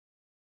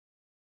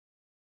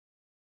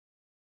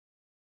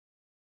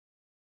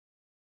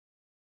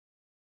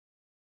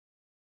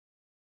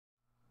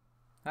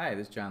Hi,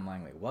 this is John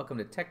Langley. Welcome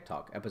to Tech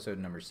Talk, episode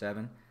number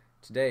 7.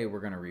 Today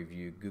we're going to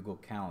review Google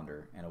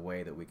Calendar in a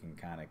way that we can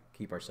kind of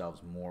keep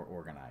ourselves more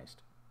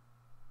organized.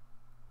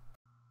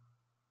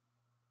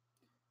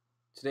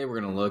 Today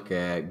we're going to look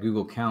at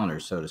Google Calendar.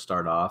 So to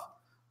start off,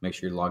 make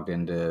sure you're logged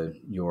into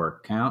your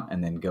account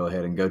and then go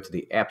ahead and go to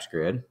the Apps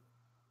Grid.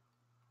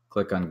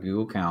 Click on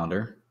Google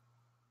Calendar.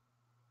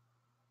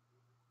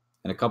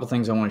 And a couple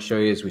things I want to show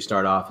you as we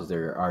start off is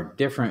there are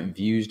different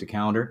views to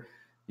calendar.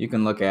 You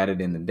can look at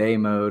it in the day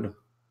mode,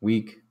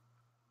 week,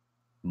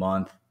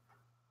 month,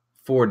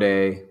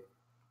 4-day,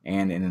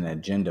 and in an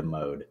agenda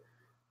mode.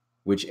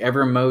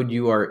 Whichever mode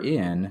you are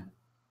in,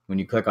 when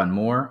you click on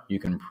more, you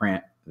can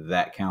print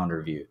that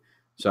calendar view.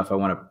 So if I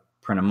want to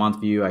print a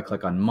month view, I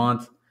click on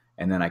month,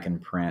 and then I can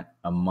print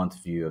a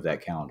month view of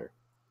that calendar.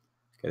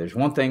 Okay, there's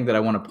one thing that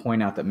I want to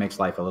point out that makes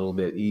life a little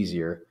bit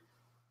easier.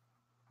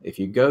 If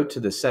you go to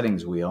the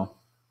settings wheel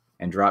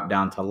and drop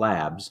down to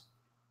labs,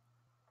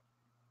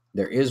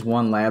 there is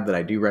one lab that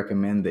I do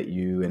recommend that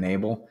you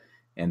enable,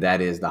 and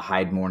that is the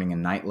hide morning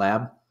and night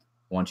lab.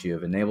 Once you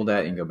have enabled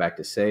that, you can go back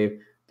to save.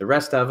 The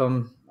rest of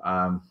them,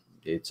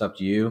 it's up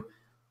to you.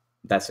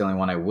 That's the only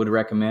one I would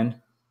recommend.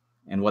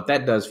 And what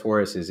that does for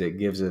us is it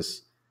gives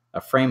us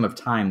a frame of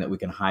time that we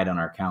can hide on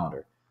our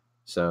calendar.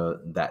 So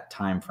that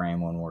time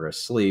frame when we're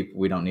asleep,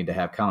 we don't need to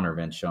have calendar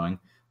events showing.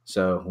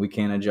 So we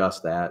can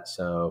adjust that.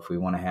 So if we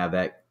want to have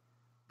that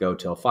go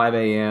till 5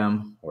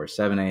 a.m. or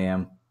 7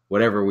 a.m.,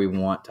 whatever we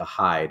want to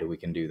hide, we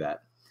can do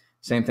that.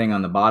 Same thing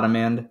on the bottom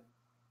end.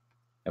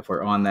 If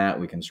we're on that,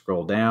 we can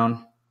scroll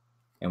down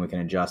and we can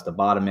adjust the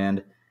bottom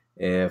end.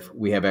 If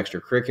we have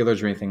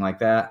extracurriculars or anything like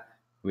that,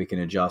 we can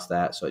adjust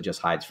that so it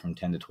just hides from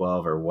 10 to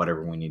 12 or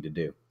whatever we need to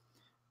do.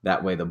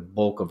 That way the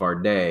bulk of our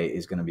day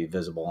is going to be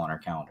visible on our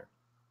calendar.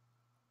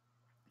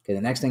 Okay,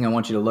 the next thing I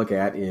want you to look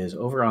at is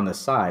over on the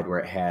side where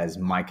it has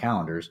My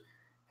Calendars, it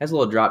has a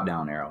little drop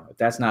down arrow. If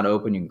that's not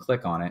open, you can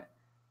click on it.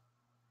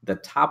 The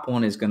top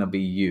one is going to be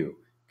you.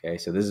 Okay,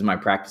 so this is my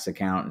practice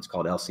account. It's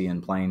called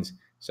LCN Plains,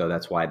 so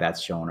that's why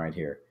that's showing right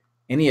here.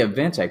 Any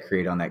events I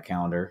create on that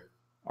calendar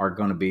are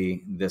going to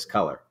be this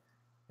color.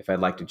 If I'd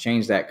like to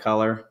change that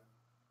color,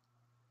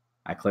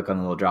 I click on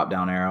the little drop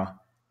down arrow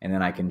and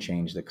then I can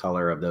change the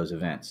color of those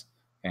events.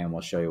 And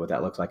we'll show you what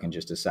that looks like in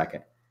just a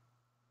second.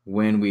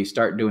 When we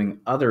start doing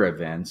other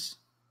events,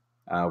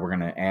 we're going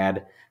to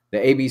add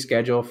the AB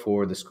schedule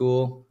for the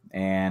school,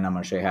 and I'm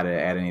going to show you how to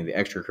add any of the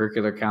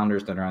extracurricular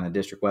calendars that are on the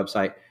district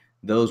website.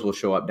 Those will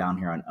show up down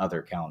here on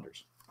other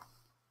calendars.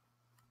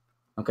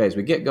 Okay, as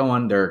we get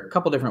going, there are a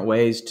couple different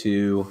ways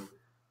to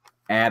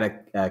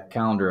add a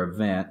calendar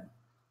event.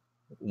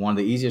 One of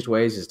the easiest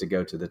ways is to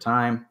go to the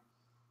time,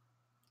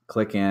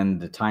 click in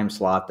the time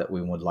slot that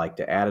we would like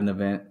to add an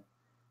event,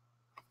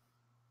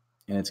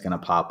 and it's going to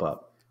pop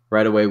up.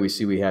 Right away, we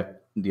see we have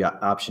the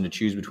option to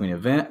choose between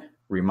event,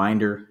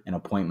 reminder, and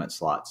appointment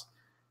slots.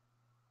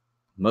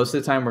 Most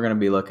of the time, we're going to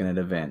be looking at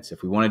events.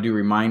 If we want to do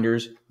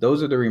reminders,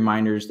 those are the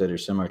reminders that are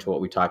similar to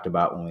what we talked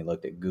about when we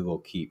looked at Google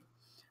Keep.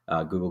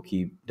 Google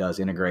Keep does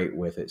integrate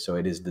with it, so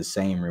it is the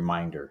same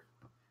reminder.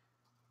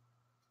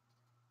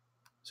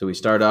 So we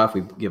start off,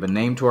 we give a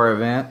name to our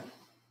event.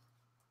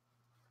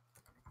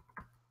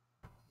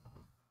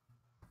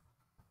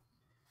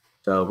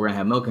 So we're going to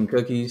have milk and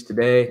cookies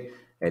today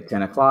at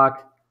 10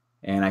 o'clock,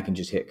 and I can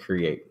just hit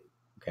create.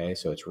 Okay,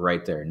 so it's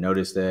right there.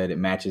 Notice that it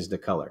matches the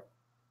color.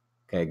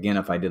 Okay, again,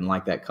 if I didn't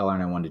like that color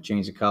and I wanted to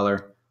change the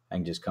color, I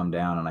can just come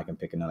down and I can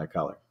pick another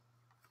color.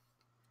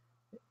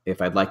 If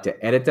I'd like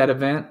to edit that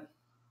event,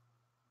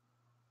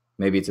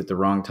 maybe it's at the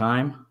wrong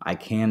time, I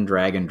can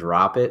drag and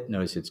drop it.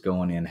 Notice it's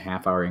going in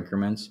half-hour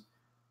increments.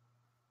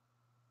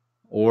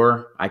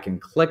 Or I can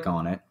click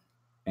on it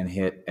and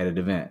hit edit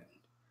event.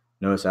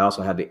 Notice I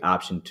also have the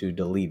option to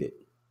delete it.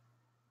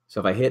 So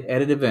if I hit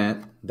edit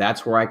event,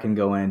 that's where I can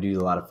go in and do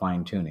a lot of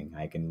fine tuning.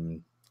 I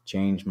can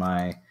change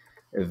my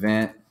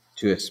event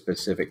to a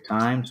specific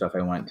time. So if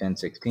I want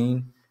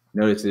 10:16,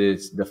 notice that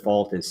its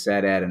default is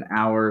set at an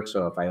hour.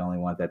 So if I only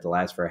want that to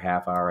last for a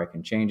half hour, I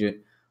can change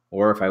it.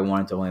 Or if I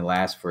want it to only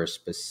last for a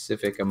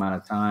specific amount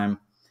of time,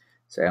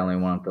 say I only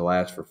want it to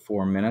last for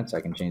 4 minutes,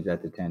 I can change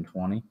that to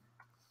 10:20.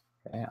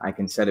 Okay. I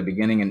can set a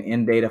beginning and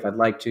end date if I'd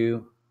like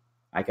to.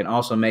 I can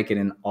also make it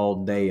an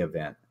all-day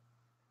event.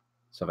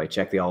 So if I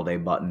check the all-day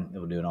button, it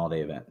will do an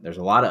all-day event. There's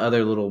a lot of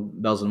other little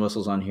bells and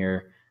whistles on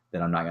here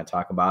that I'm not going to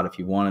talk about. If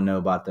you want to know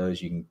about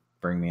those, you can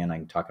bring me in. I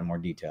can talk in more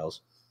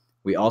details.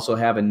 We also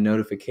have a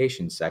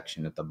notification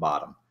section at the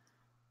bottom.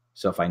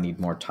 So if I need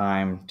more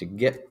time to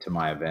get to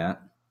my event,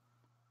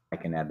 I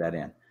can add that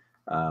in.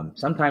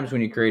 Sometimes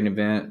when you create an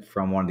event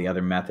from one of the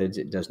other methods,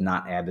 it does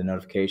not add the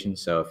notification.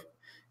 So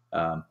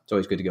it's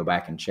always good to go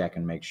back and check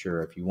and make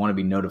sure if you want to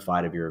be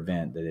notified of your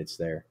event that it's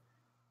there.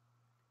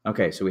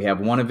 Okay, so we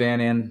have one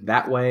event in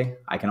that way.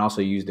 I can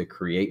also use the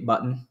create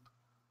button.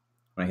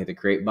 When I hit the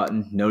create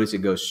button, notice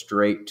it goes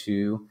straight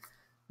to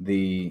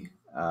the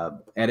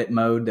edit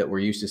mode that we're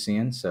used to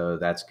seeing. So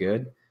that's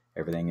good.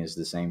 Everything is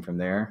the same from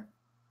there.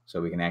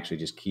 So we can actually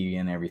just key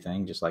in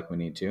everything just like we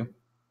need to.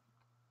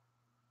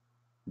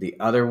 The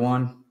other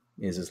one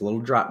is this little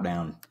drop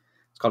down.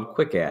 It's called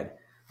Quick Add.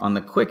 On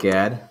the Quick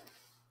Add,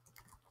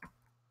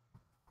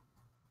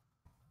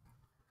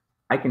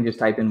 I can just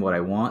type in what I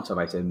want. So if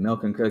I said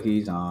milk and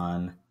cookies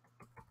on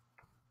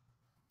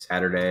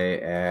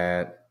Saturday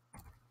at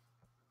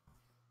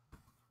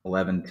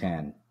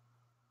 11:10.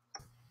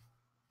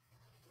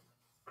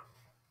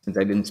 Since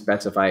I didn't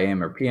specify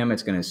AM or PM,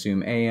 it's going to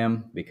assume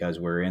AM because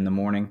we're in the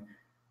morning.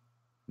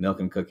 Milk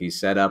and cookies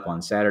set up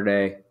on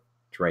Saturday.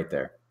 It's right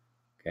there.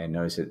 Okay,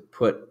 notice it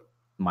put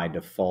my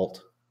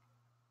default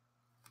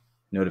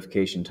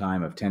notification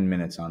time of 10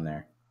 minutes on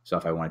there. So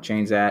if I want to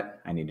change that,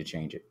 I need to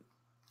change it.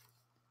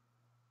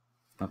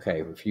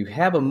 Okay, if you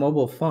have a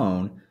mobile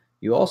phone,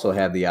 you also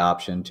have the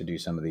option to do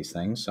some of these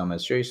things. So I'm going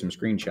to show you some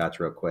screenshots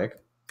real quick.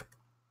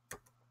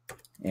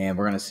 And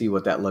we're going to see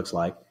what that looks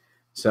like.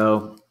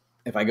 So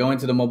if I go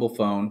into the mobile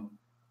phone,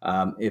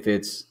 if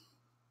it's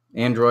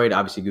Android,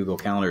 obviously Google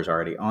Calendar is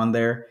already on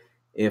there.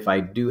 If I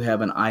do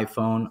have an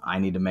iPhone, I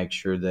need to make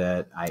sure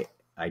that I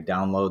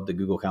download the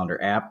Google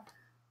Calendar app.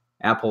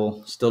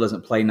 Apple still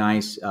doesn't play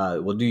nice.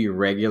 We'll do your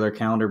regular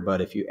calendar,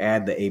 but if you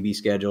add the AB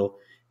schedule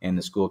and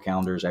the school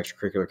calendars,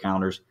 extracurricular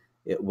calendars,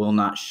 it will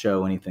not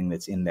show anything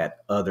that's in that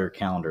other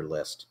calendar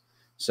list.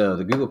 So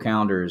the Google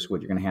Calendar is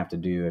what you're going to have to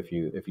do if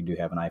you do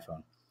have an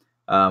iPhone.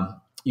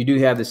 You do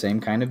have the same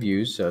kind of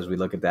views. So as we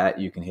look at that,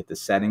 you can hit the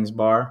settings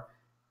bar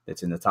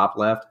that's in the top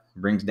left,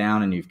 brings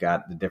down, and you've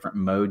got the different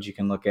modes you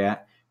can look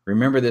at.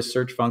 Remember this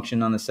search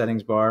function on the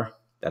settings bar.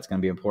 That's going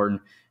to be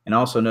important. And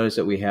also notice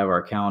that we have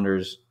our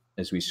calendars.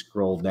 As we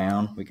scroll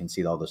down, we can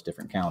see all those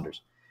different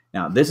calendars.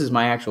 Now, this is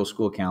my actual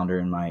school calendar,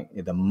 and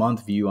the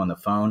month view on the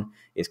phone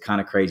is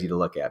kind of crazy to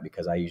look at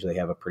because I usually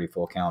have a pretty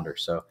full calendar.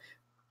 So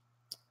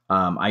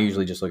I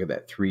usually just look at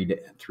that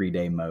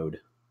three-day mode.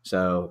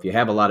 So if you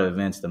have a lot of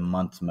events, the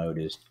month mode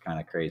is kind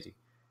of crazy.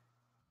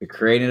 To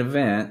create an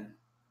event,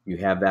 you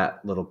have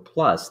that little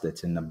plus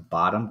that's in the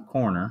bottom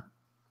corner.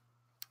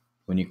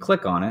 When you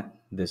click on it,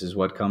 this is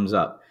what comes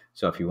up.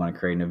 So if you want to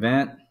create an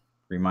event,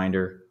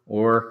 reminder,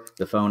 or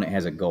the phone, it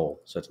has a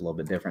goal. So it's a little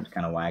bit different. It's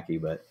kind of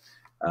wacky, but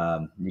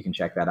you can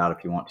check that out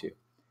if you want to.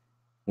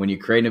 When you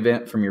create an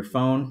event from your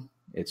phone,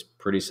 it's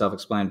pretty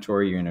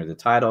self-explanatory. You enter the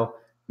title,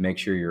 make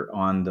sure you're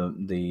on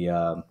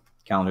the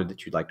calendar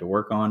that you'd like to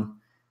work on.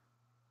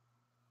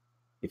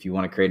 If you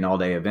want to create an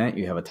all-day event,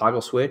 you have a toggle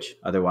switch.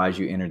 Otherwise,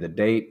 you enter the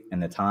date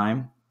and the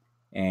time,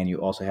 and you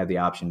also have the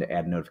option to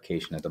add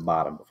notification at the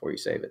bottom before you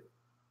save it.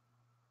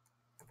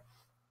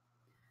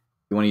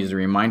 You want to use the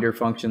reminder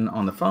function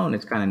on the phone,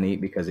 it's kind of neat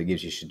because it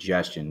gives you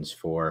suggestions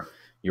for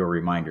your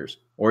reminders,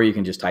 or you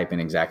can just type in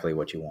exactly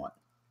what you want.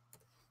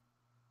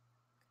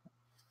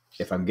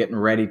 If I'm getting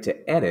ready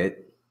to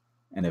edit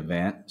an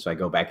event, so I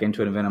go back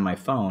into an event on my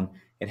phone,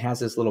 it has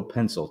this little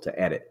pencil to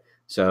edit.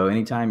 So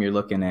anytime you're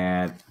looking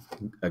at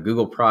a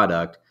Google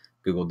product,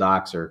 Google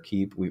Docs or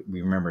Keep, we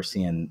remember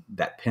seeing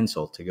that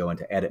pencil to go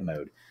into edit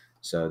mode.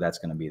 So that's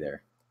going to be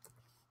there.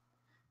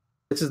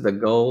 This is the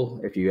goal.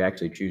 If you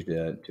actually choose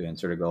to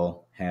insert a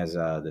goal, has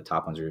the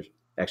top ones are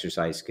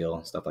exercise, skill,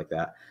 and stuff like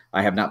that.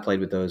 I have not played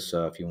with those,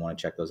 so if you want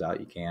to check those out,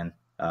 you can.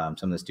 Some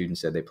of the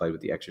students said they played with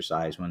the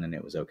exercise one and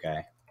it was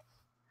okay.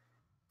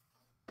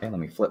 Okay, let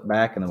me flip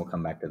back and then we'll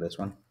come back to this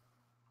one.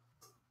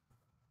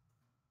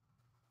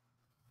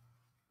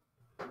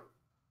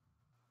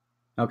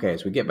 Okay,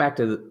 so we get back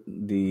to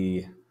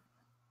the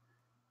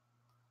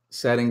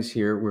settings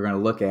here. We're going to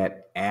look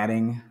at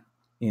adding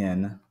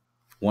in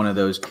one of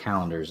those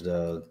calendars.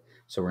 So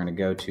we're going to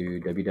go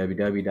to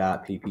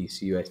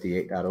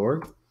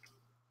www.ppcusd8.org.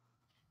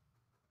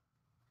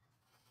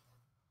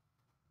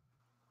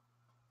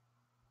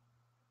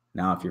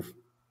 Now,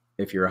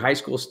 if you're a high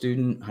school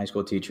student, high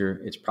school teacher,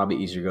 it's probably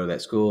easier to go to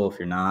that school. If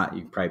you're not,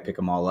 you can probably pick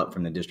them all up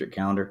from the district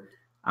calendar.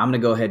 I'm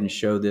going to go ahead and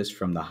show this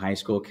from the high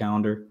school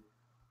calendar.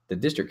 The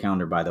district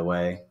calendar, by the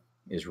way,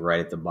 is right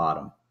at the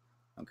bottom.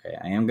 Okay,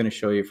 I am going to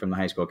show you from the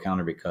high school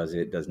calendar because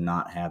it does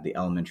not have the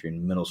elementary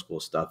and middle school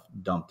stuff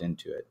dumped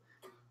into it.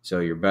 So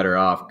you're better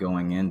off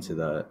going into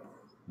the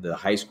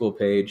high school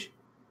page,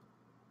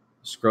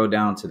 scroll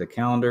down to the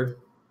calendar.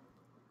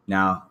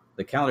 Now,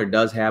 the calendar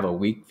does have a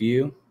week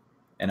view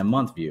and a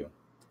month view.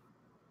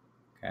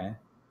 Okay,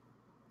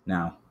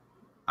 now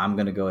I'm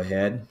going to go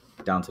ahead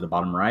down to the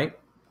bottom right.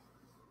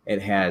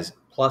 It has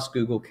plus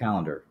Google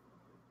Calendar.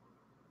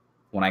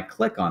 When I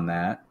click on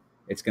that,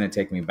 it's going to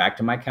take me back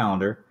to my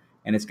calendar,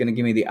 and it's going to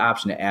give me the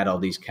option to add all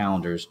these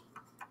calendars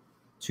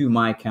to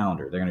my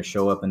calendar. They're going to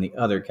show up in the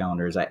other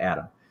calendar as I add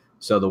them.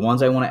 So the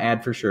ones I want to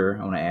add for sure,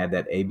 I want to add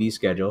that A-B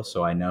schedule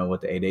so I know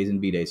what the A days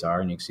and B days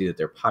are, and you can see that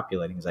they're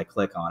populating as I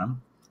click on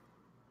them.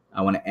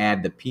 I want to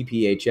add the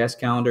PPHS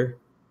calendar.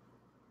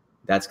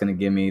 That's going to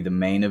give me the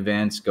main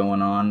events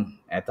going on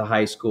at the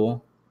high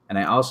school. And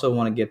I also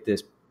want to get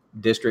this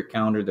district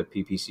calendar, the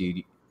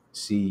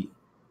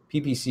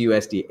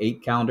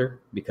PPCUSD8 calendar,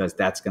 because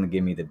that's going to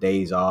give me the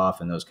days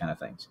off and those kind of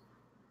things.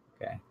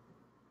 Okay.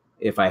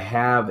 If I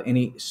have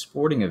any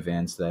sporting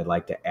events that I'd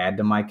like to add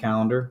to my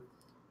calendar,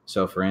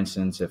 so for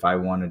instance, if I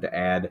wanted to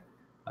add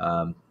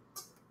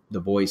the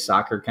boys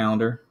soccer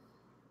calendar,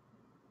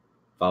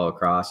 follow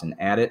across and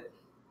add it.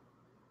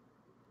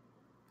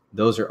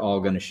 those are all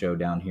going to show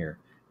down here.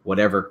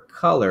 Whatever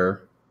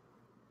color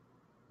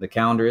the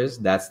calendar is,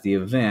 that's the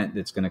event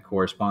that's going to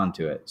correspond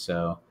to it.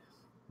 So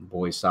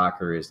boys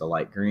soccer is the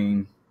light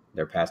green,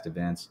 their past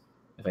events.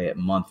 If I hit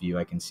month view,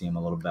 I can see them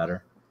a little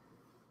better.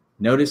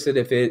 Notice that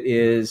if it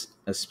is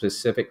a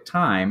specific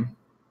time,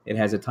 it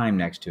has a time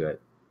next to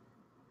it.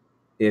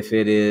 If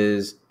it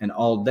is an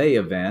all-day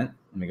event,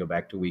 let me go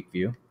back to week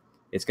view,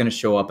 it's going to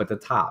show up at the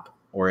top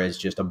or as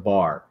just a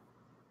bar.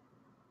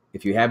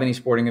 If you have any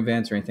sporting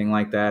events or anything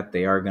like that,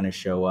 they are going to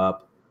show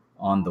up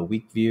on the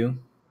week view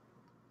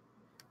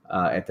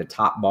at the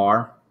top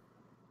bar.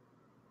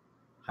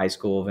 High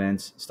school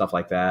events, stuff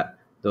like that.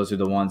 Those are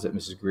the ones that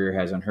Mrs. Greer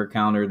has on her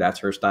calendar. That's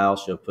her style.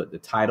 She'll put the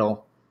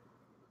title,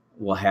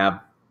 we'll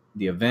have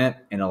the event,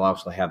 and it'll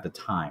also have the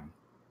time.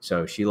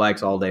 So she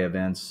likes all-day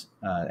events,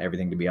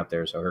 everything to be up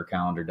there. So her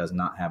calendar does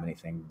not have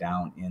anything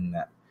down in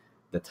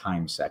the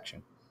time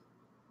section.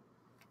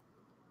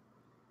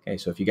 Okay,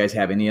 so if you guys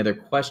have any other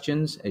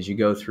questions as you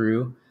go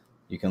through,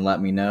 you can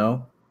let me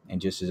know. And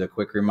just as a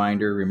quick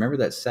reminder, remember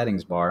that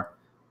settings bar.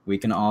 We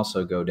can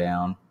also go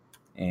down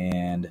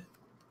and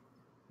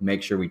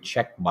make sure we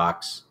check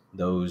box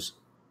those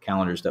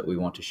calendars that we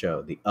want to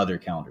show, the other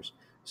calendars.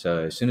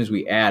 So as soon as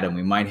we add them,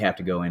 we might have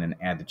to go in and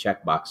add the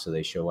checkbox so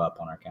they show up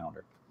on our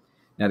calendar.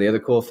 Now, the other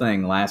cool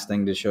thing, last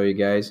thing to show you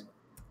guys,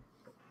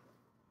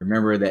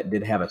 remember that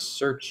did have a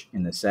search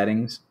in the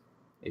settings.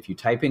 If you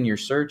type in your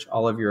search,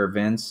 all of your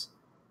events,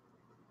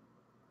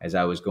 as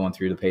I was going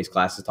through the PACE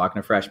classes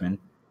talking to freshmen,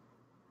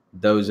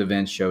 those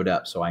events showed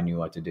up, so I knew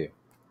what to do.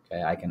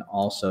 Okay, I can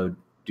also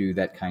do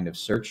that kind of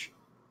search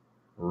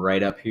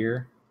right up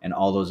here, and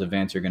all those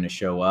events are going to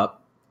show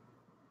up,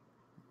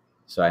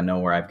 so I know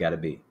where I've got to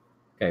be.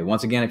 Okay,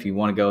 once again, if you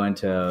want to go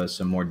into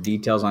some more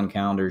details on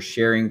calendars,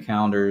 sharing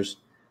calendars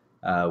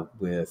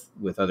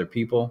with other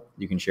people,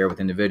 you can share with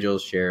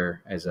individuals,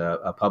 share as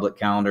a public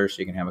calendar, so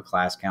you can have a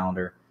class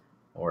calendar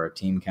or a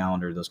team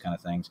calendar, those kind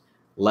of things.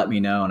 Let me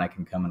know, and I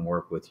can come and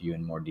work with you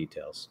in more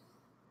details.